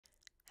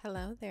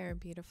Hello there,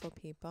 beautiful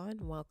people, and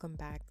welcome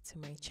back to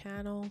my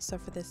channel. So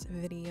for this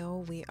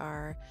video, we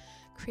are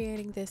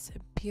creating this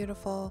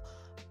beautiful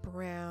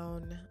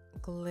brown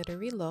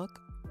glittery look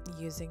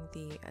using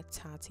the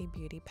Tati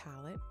Beauty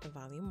palette,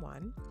 volume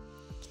 1.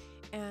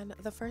 And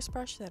the first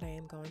brush that I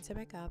am going to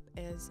pick up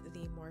is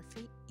the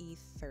Morphe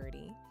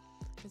E30.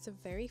 It's a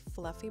very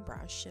fluffy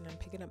brush, and I'm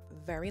picking up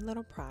very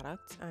little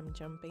product. I'm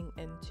jumping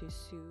into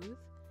Soothe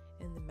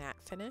in the matte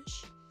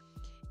finish,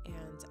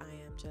 and I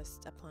am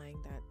just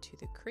applying that to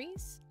the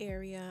crease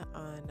area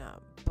on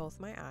both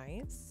my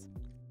eyes.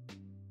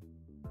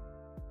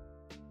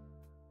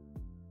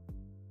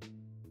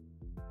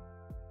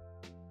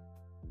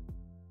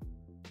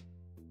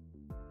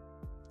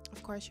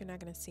 Of course, you're not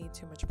going to see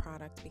too much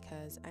product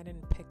because I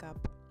didn't pick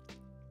up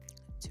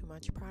too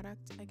much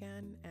product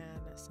again,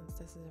 and since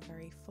this is a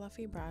very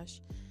fluffy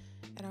brush,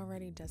 it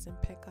already doesn't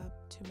pick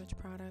up too much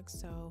product,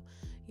 so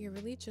you're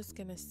really just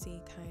gonna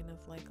see kind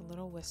of like a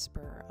little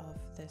whisper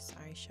of this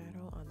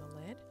eyeshadow on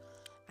the lid.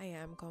 I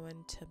am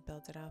going to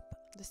build it up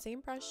the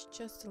same brush,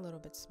 just a little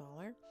bit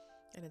smaller,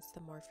 and it's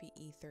the Morphe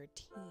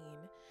E13,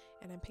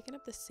 and I'm picking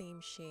up the same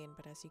shade,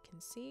 but as you can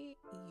see,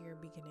 you're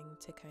beginning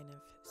to kind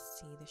of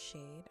see the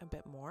shade a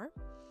bit more.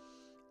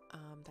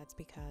 That's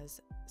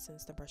because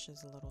since the brush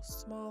is a little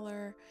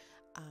smaller,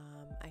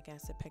 I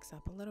guess it picks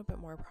up a little bit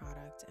more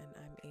product, and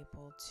I'm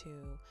able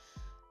to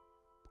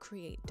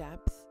create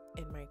depth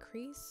in my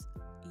crease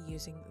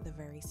using the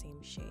very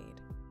same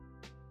shade.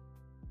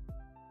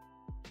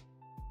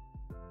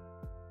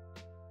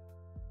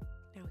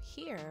 Now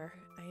here,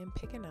 I am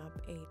picking up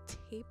a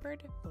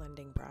tapered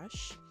blending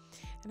brush,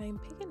 and I'm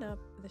picking up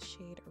the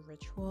shade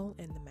Ritual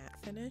in the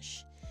matte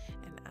finish,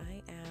 and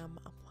I am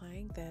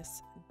applying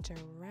this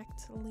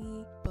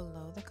directly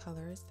below the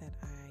colors that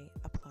I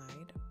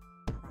applied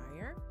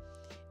prior,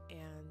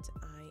 and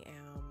I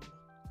am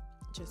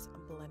just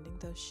blending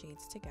those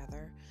shades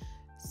together.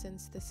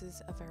 Since this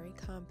is a very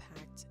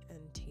compact and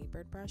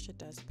tapered brush, it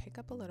does pick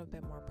up a little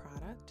bit more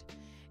product,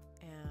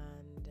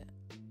 and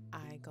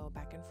I go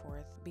back and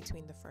forth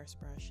between the first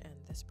brush and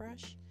this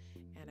brush,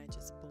 and I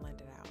just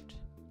blend it out.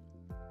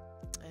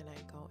 And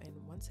I go in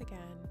once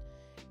again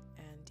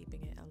and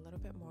deepen it a little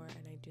bit more,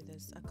 and I do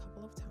this a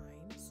couple of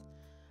times.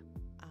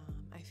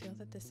 I feel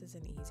that this is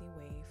an easy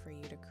way for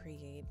you to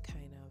create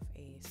kind of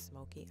a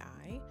smoky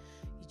eye.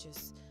 You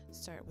just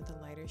start with the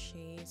lighter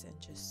shades and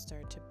just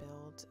start to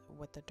build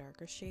with the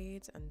darker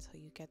shades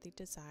until you get the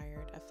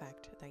desired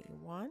effect that you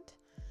want.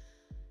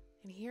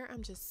 And here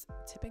I'm just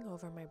tipping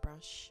over my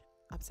brush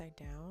upside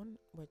down,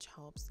 which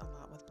helps a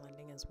lot with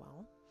blending as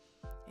well.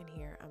 And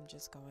here I'm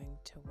just going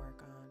to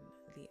work on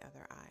the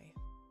other eye.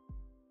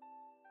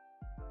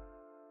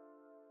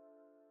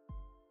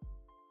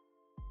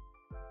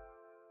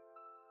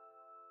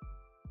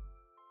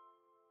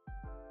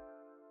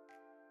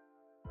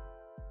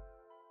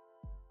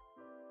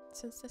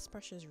 Since this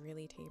brush is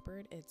really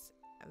tapered, it's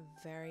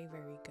very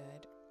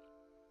good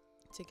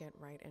to get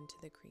right into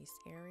the crease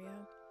area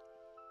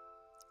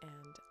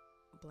and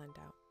blend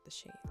out the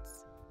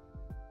shades.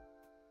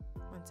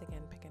 Once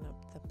again, picking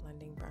up the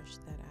blending brush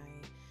that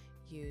I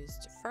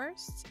used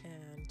first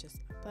and just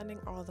blending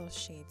all those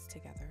shades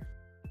together.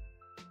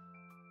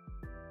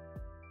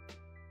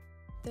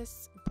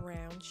 This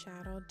brown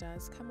shadow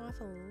does come off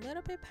a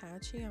little bit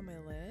patchy on my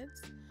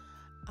lids,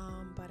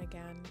 but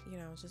again, you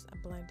know, just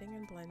blending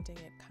and blending,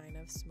 it kind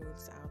of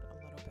smooths out a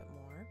little bit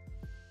more.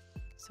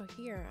 So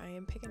here I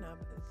am picking up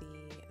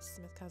the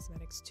Smith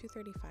Cosmetics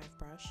 235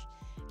 brush,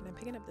 and I'm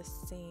picking up the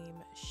same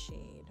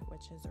shade,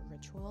 which is a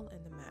Ritual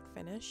in the matte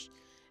finish,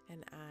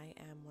 and I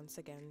am once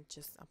again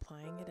just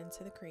applying it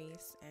into the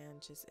crease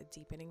and just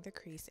deepening the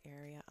crease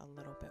area a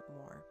little bit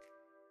more.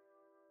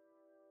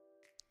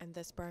 And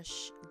this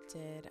brush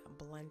did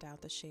blend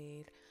out the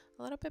shade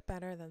a little bit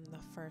better than the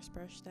first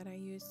brush that I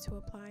used to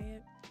apply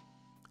it.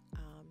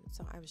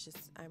 So I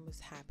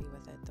was happy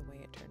with it the way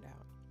it turned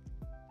out.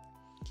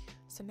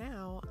 So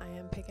now I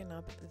am picking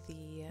up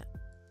the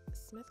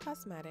Smith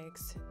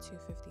Cosmetics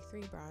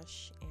 253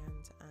 brush,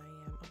 and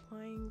I am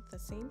applying the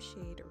same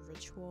shade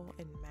Ritual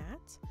in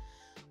matte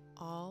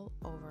all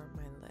over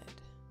my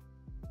lid.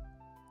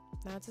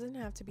 Now it doesn't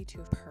have to be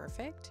too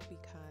perfect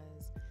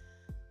because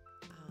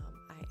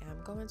I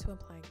am going to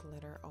apply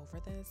glitter over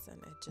this,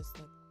 and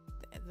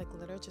the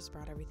glitter just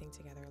brought everything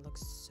together. It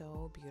looks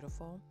so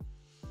beautiful,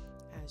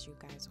 as you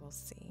guys will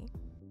see.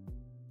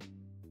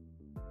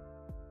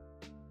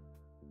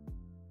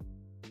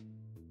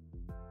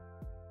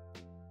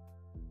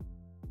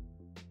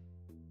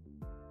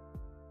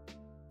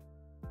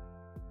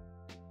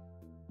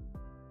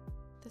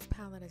 This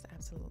palette is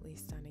absolutely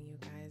stunning, you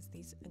guys.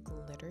 These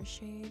glitter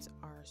shades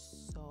are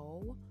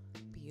so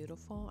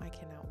beautiful. I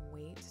cannot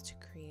wait to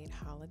create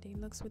holiday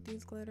looks with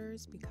these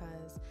glitters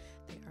because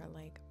they are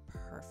like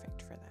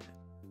perfect for that.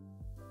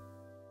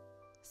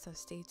 So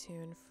stay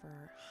tuned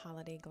for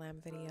holiday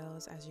glam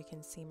videos. As you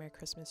can see, my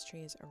Christmas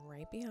tree is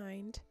right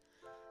behind,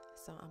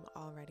 so I'm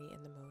already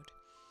in the mood.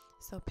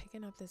 So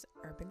picking up this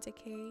Urban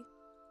Decay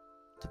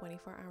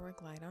 24-hour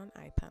glide on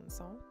eye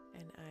pencil,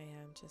 and I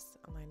am just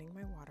aligning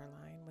my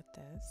waterline with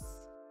this.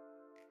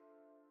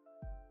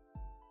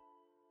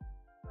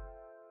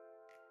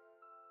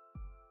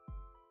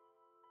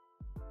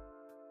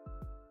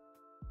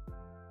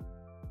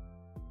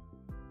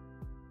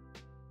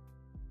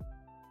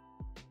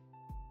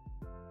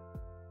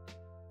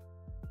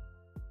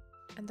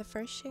 And the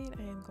first shade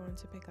I am going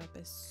to pick up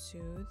is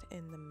Soothe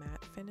in the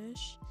matte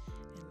finish,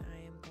 and I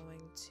am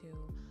going to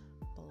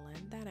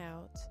blend that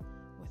out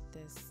with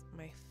this,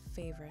 my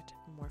favorite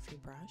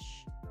Morphe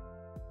brush.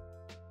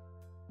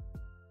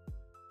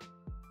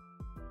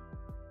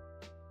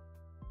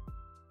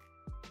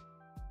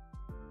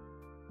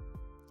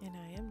 And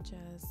I am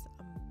just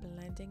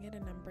blending it,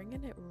 and I'm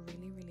bringing it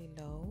really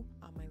low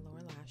on my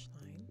lower lash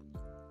line.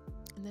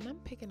 And then I'm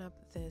picking up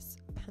this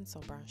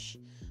pencil brush,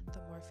 the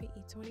Morphe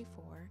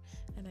E24,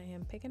 and I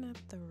am picking up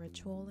the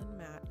Ritual in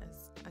Matte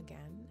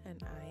again,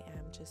 and I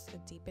am just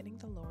deepening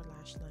the lower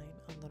lash line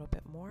a little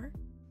bit more,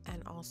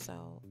 and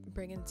also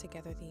bringing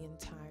together the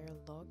entire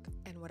look.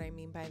 And what I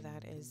mean by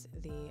that is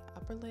the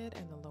upper lid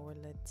and the lower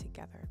lid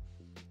together.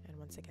 And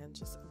once again,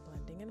 just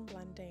blending and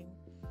blending.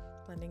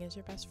 Blending is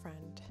your best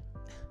friend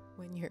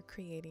when you're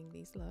creating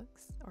these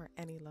looks, or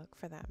any look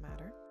for that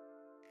matter.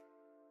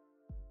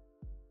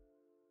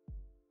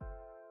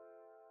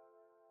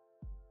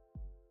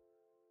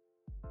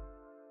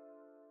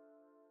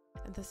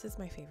 And this is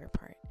my favorite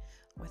part.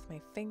 With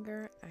my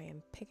finger, I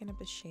am picking up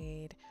the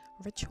shade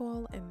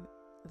Ritual in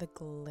the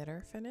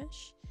glitter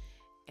finish,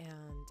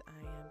 and I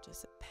am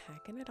just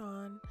packing it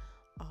on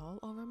all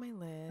over my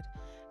lid,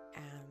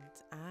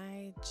 and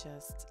I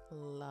just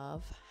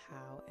love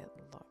how it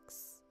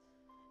looks.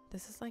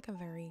 This is like a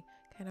very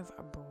kind of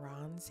a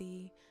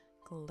bronzy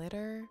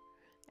glitter.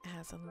 It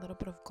has a little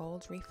bit of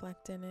gold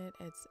reflect in it.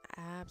 It's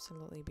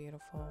absolutely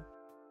beautiful.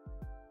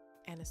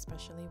 And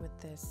especially with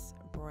this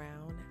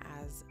brown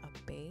as a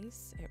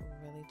base, it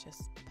really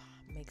just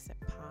makes it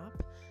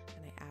pop.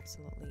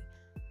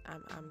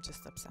 And I'm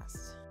just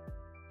obsessed.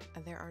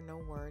 And there are no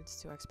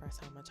words to express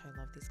how much I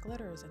love these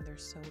glitters, and they're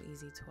so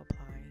easy to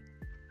apply,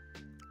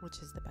 which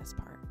is the best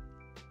part.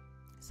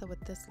 So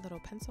with this little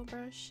pencil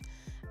brush,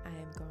 I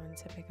am going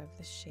to pick up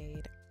the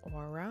shade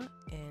Aura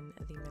in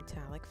the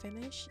metallic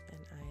finish, and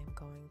I am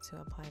going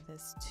to apply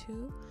this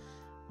to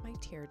my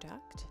tear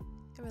duct.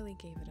 It really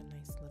gave it a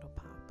nice little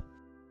pop.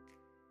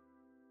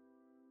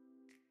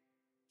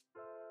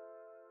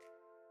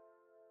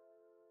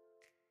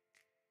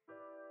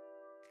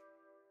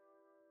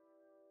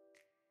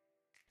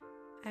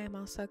 I am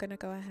also going to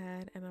go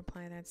ahead and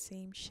apply that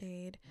same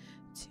shade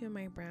to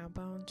my brow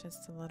bone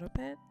just a little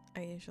bit.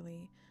 I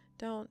usually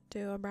don't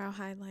do a brow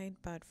highlight,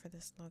 but for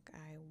this look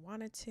I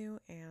wanted to,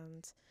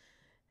 and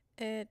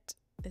it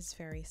is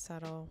very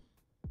subtle,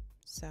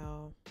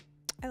 so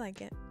I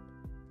like it.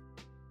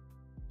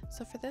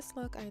 So for this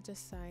look, I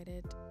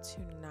decided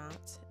to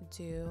not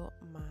do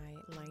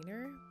my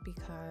liner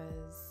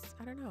because,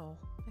 I don't know,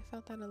 I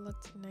felt that it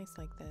looked nice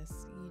like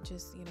this. You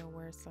just,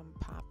 wear some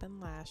pop-in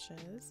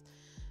lashes,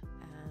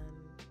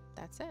 and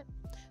that's it.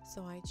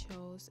 So I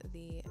chose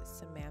the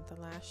Samantha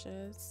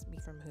lashes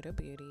from Huda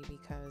Beauty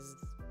because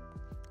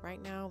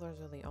right now those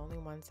are the only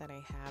ones that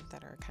I have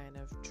that are kind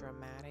of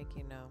dramatic.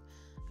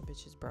 A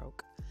bitch is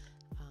broke,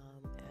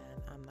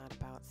 and I'm not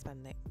about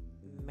spending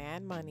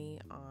mad money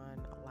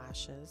on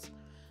lashes.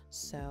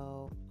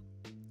 So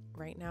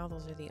right now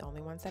those are the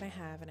only ones that I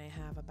have, and I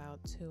have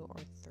about 2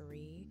 or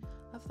 3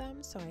 of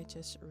them, so I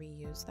just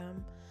reuse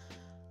them.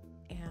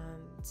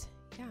 And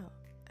yeah,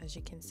 as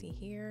you can see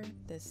here,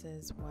 this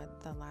is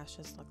what the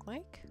lashes look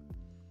like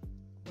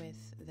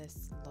with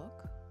this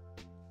look,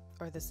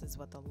 or this is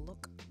what the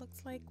look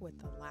looks like with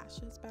the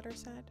lashes, better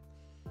said.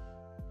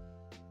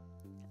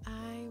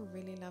 I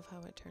really love how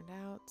it turned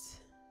out.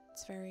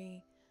 It's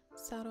very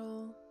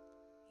subtle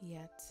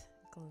yet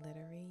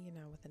glittery,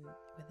 with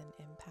an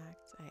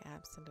impact. I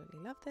absolutely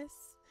love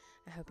this.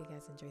 I hope you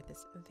guys enjoyed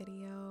this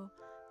video.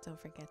 Don't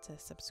forget to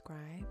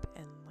subscribe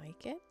and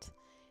like it,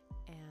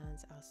 and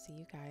I'll see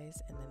you guys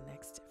in the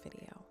next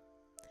video.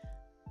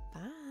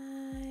 Bye.